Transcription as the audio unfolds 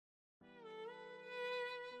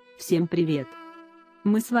Всем привет!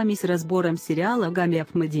 Мы с вами с разбором сериала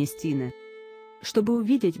 «Гамиев-Медистины». Чтобы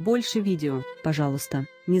увидеть больше видео, пожалуйста,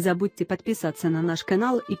 не забудьте подписаться на наш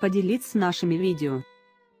канал и поделиться нашими видео.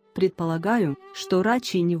 Предполагаю, что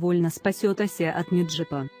Рачи невольно спасет Асе от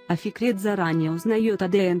Ниджипа, а Фикрет заранее узнает о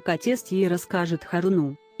ДНК-тесте и расскажет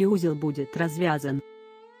Харуну, и узел будет развязан.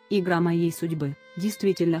 «Игра моей судьбы» —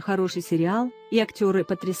 действительно хороший сериал, и актеры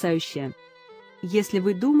потрясающие. Если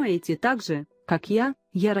вы думаете так же, как я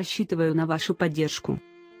рассчитываю на вашу поддержку.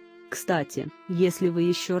 Кстати, если вы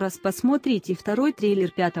еще раз посмотрите второй трейлер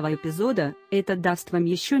пятого эпизода, это даст вам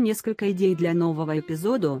еще несколько идей для нового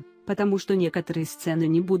эпизода, потому что некоторые сцены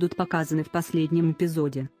не будут показаны в последнем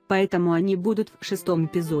эпизоде, поэтому они будут в шестом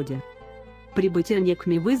эпизоде. Прибытие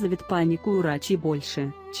Некми вызовет панику у Рачи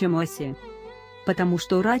больше, чем у Аси. Потому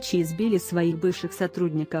что Рачи избили своих бывших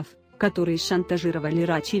сотрудников, которые шантажировали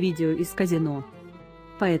Рачи видео из казино.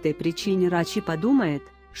 По этой причине Рачи подумает,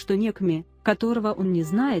 что Некми, которого он не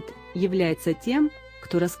знает, является тем,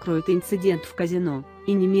 кто раскроет инцидент в казино,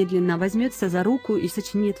 и немедленно возьмется за руку и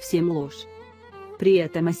сочинит всем ложь. При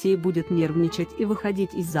этом Аси будет нервничать и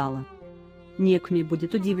выходить из зала. Некми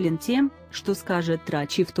будет удивлен тем, что скажет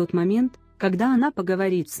Рачи в тот момент, когда она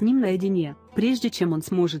поговорит с ним наедине, прежде чем он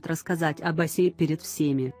сможет рассказать об Асе перед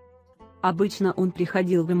всеми. Обычно он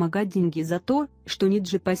приходил вымогать деньги за то, что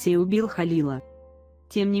Ниджип Асе убил Халила.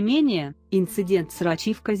 Тем не менее, инцидент с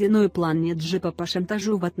Рачи в казино и план Ниджипа по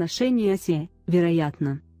шантажу в отношении Асе,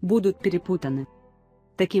 вероятно, будут перепутаны.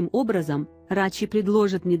 Таким образом, Рачи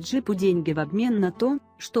предложит Ниджипу деньги в обмен на то,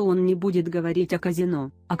 что он не будет говорить о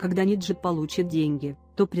казино, а когда Ниджип получит деньги,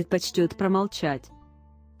 то предпочтет промолчать.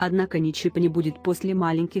 Однако Ниджип не будет после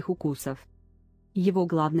маленьких укусов. Его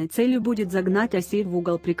главной целью будет загнать Асе в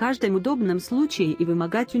угол при каждом удобном случае и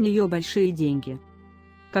вымогать у нее большие деньги.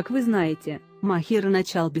 Как вы знаете, Махир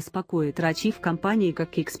начал беспокоить Рачи в компании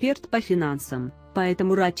как эксперт по финансам,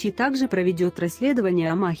 поэтому Рачи также проведет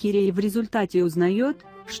расследование о Махире и в результате узнает,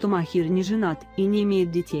 что Махир не женат и не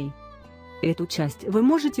имеет детей. Эту часть вы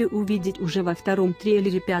можете увидеть уже во втором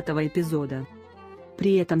трейлере пятого эпизода.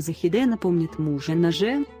 При этом Захиде напомнит мужа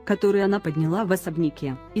ноже, который она подняла в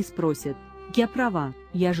особняке, и спросит: «Я права,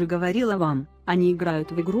 я же говорила вам, они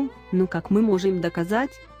играют в игру, но как мы можем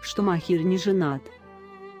доказать, что Махир не женат?»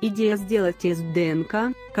 Идея сделать тест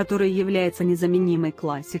ДНК, который является незаменимой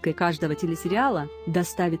классикой каждого телесериала,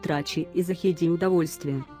 доставит Рачи и Захиде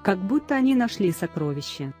удовольствие, как будто они нашли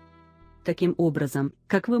сокровище. Таким образом,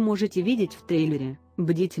 как вы можете видеть в трейлере,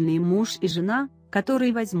 бдительный муж и жена,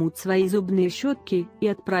 которые возьмут свои зубные щетки и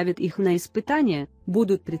отправят их на испытание,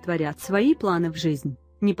 будут притворять свои планы в жизнь,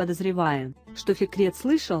 не подозревая, что Фикрет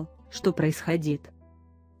слышал, что происходит.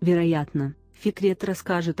 Вероятно, Фикрет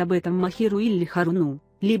расскажет об этом Махиру или Харуну,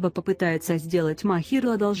 либо попытается сделать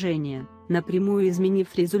Махиру одолжение, напрямую изменив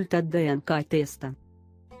результат ДНК-теста.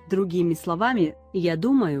 Другими словами, я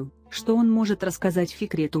думаю, что он может рассказать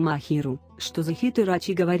Фикрету Махиру, что Захид и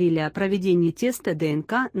Рачи говорили о проведении теста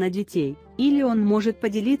ДНК на детей, или он может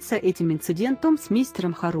поделиться этим инцидентом с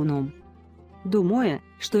мистером Харуном. Думая,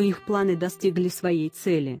 что их планы достигли своей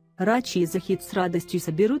цели, Рачи и Захид с радостью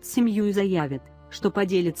соберут семью и заявят, что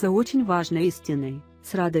поделятся очень важной истиной,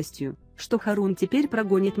 с радостью, что Харун теперь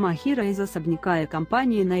прогонит Махира из особняка и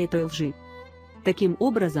компании на этой лжи. Таким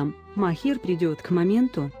образом, Махир придет к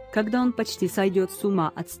моменту, когда он почти сойдет с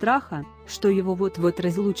ума от страха, что его вот-вот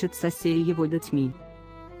разлучат с Асе и его детьми.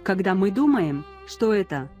 Когда мы думаем, что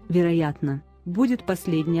это, вероятно, будет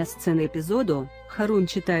последняя сцена эпизода, Харун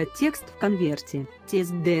читает текст в конверте,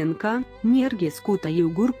 тест ДНК, Нергис Кутай и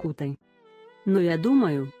Угур Кутай. Но я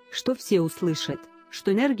думаю, что все услышат,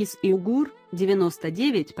 что Нергис и Угур –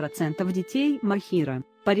 99% детей Махира,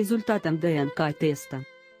 по результатам ДНК-теста.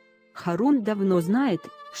 Харун давно знает,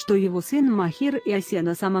 что его сын Махир и Асе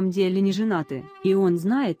на самом деле не женаты, и он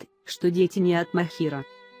знает, что дети не от Махира.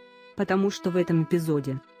 Потому что в этом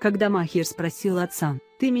эпизоде, когда Махир спросил отца: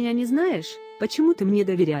 «Ты меня не знаешь, почему ты мне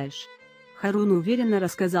доверяешь?», Харун уверенно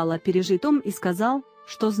рассказал о пережитом и сказал,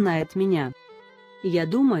 что знает меня. И я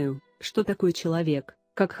думаю, что такой человек,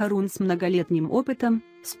 как Харун с многолетним опытом,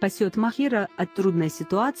 спасет Махира от трудной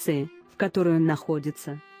ситуации, в которой он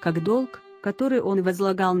находится, как долг, который он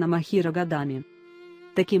возлагал на Махира годами.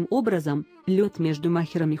 Таким образом, лед между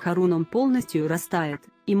Махиром и Харуном полностью растает,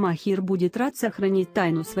 и Махир будет рад сохранить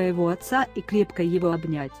тайну своего отца и крепко его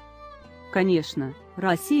обнять. Конечно,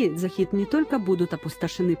 Раси и Захид не только будут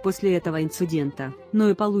опустошены после этого инцидента, но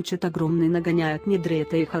и получат огромный нагоняй от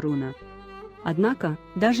Недрета и Харуна. Однако,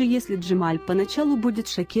 даже если Джемаль поначалу будет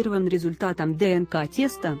шокирован результатом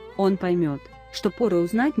ДНК-теста, он поймет, что пора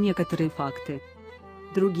узнать некоторые факты.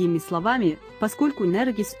 Другими словами, поскольку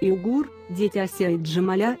Нергис и Угур – дети Асия и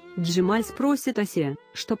Джемаля, Джемаль спросит Асия,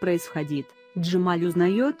 что происходит. Джемаль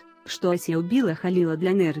узнает, что Асия убила Халила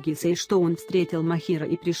для Нергиса и что он встретил Махира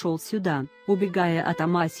и пришел сюда, убегая от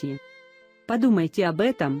Амасии. Подумайте об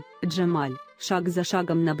этом, Джемаль, шаг за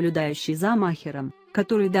шагом наблюдающий за Махиром,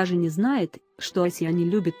 который даже не знает, что Асия не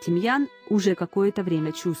любит тимьян, уже какое-то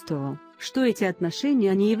время чувствовал, что эти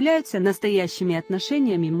отношения не являются настоящими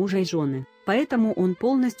отношениями мужа и жены, поэтому он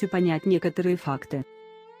полностью понять некоторые факты.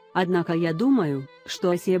 Однако я думаю,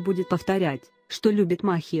 что Асия будет повторять, что любит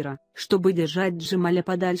Махира, чтобы держать Джемаля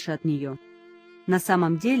подальше от нее. На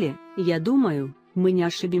самом деле, я думаю, мы не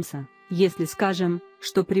ошибемся, если скажем,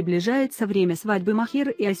 что приближается время свадьбы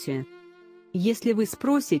Махира и Асия. Если вы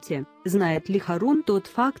спросите, знает ли Харун тот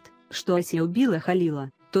факт, что Асия убила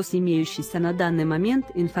Халила, то с имеющейся на данный момент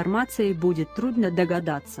информацией будет трудно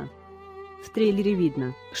догадаться. В трейлере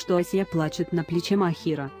видно, что Асия плачет на плече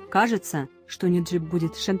Махира. Кажется, что Ниджиб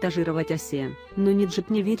будет шантажировать Асия, но Ниджиб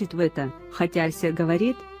не верит в это, хотя Асия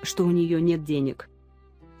говорит, что у нее нет денег.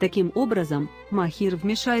 Таким образом, Махир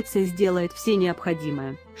вмешается и сделает все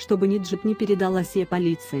необходимое, чтобы Ниджиб не передал Асия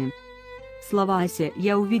полиции. Слова Асия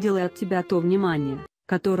 «Я увидела от тебя то внимание,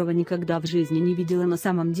 которого никогда в жизни не видела» на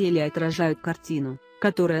самом деле отражают картину,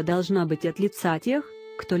 которая должна быть от лица тех,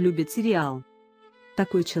 кто любит сериал.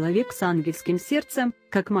 Такой человек с ангельским сердцем,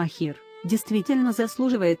 как Махир, действительно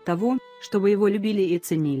заслуживает того, чтобы его любили и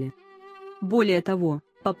ценили. Более того,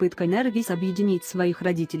 попытка Нергис объединить своих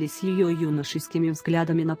родителей с ее юношескими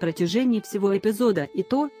взглядами на протяжении всего эпизода и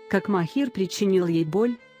то, как Махир причинил ей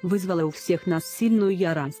боль, вызвала у всех нас сильную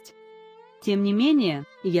ярость. Тем не менее,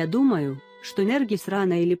 я думаю, что Нергис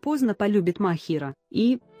рано или поздно полюбит Махира,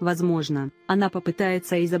 и, возможно, она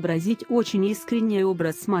попытается изобразить очень искренний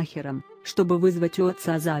образ с Махиром, чтобы вызвать у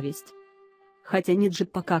отца зависть. Хотя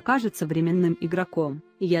Ниджиб пока кажется временным игроком,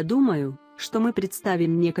 я думаю, что мы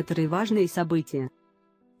представим некоторые важные события.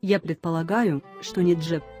 Я предполагаю, что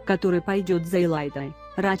Ниджиб, который пойдет за Элайдой,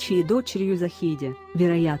 Рачи и дочерью Захиди,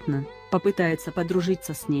 вероятно, попытается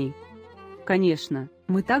подружиться с ней. Конечно,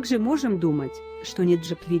 мы также можем думать, что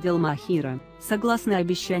Ниджиб видел Махира, согласно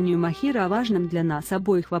обещанию Махира о важном для нас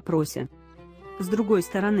обоих вопросе. С другой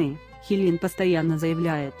стороны, Хелин постоянно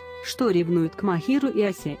заявляет, что ревнует к Махиру и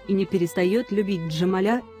Асе и не перестает любить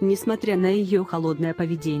Джемаля, несмотря на ее холодное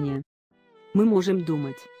поведение. Мы можем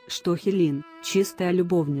думать, что Хелин – чистая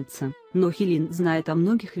любовница, но Хелин знает о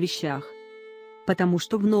многих вещах. Потому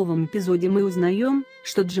что в новом эпизоде мы узнаем,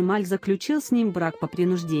 что Джемаль заключил с ним брак по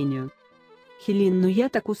принуждению. Хелин, но я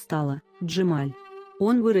так устала, Джемаль.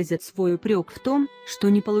 Он выразит свой упрек в том, что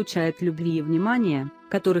не получает любви и внимания,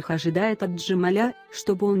 которых ожидает от Джемаля,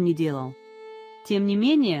 что бы он ни делал. Тем не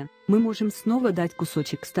менее, мы можем снова дать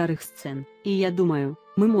кусочек старых сцен, и я думаю,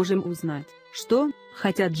 мы можем узнать, что,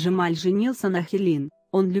 хотя Джемаль женился на Хелин,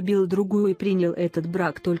 он любил другую и принял этот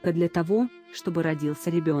брак только для того, чтобы родился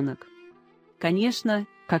ребенок. Конечно,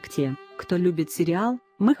 как те, кто любит сериал,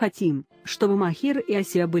 мы хотим, чтобы Махир и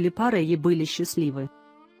Асия были парой и были счастливы.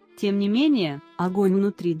 Тем не менее, огонь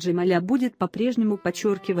внутри Джемаля будет по-прежнему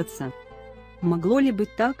подчеркиваться. Могло ли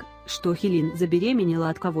быть так, что Хелин забеременела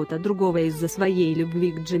от кого-то другого из-за своей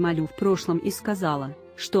любви к Джемалю в прошлом и сказала,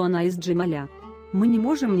 что она из Джемаля? Мы не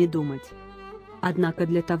можем не думать. Однако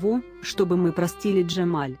для того, чтобы мы простили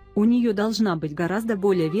Джемаль, у нее должна быть гораздо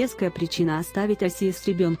более веская причина оставить Асию с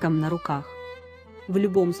ребенком на руках. В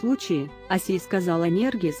любом случае, Асия сказала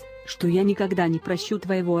Нергис, что я никогда не прощу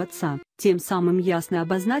твоего отца, тем самым ясно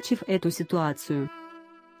обозначив эту ситуацию.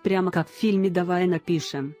 Прямо как в фильме «Давай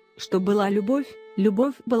напишем», что была любовь,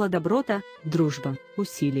 любовь была доброта, дружба,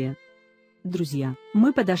 усилие. Друзья,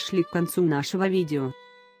 мы подошли к концу нашего видео.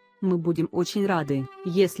 Мы будем очень рады,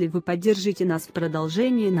 если вы поддержите нас в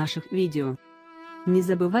продолжении наших видео. Не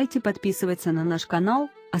забывайте подписываться на наш канал,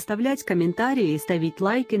 оставлять комментарии и ставить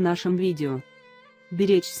лайки нашим видео.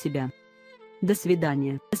 Беречь себя. До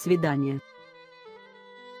свидания. До свидания.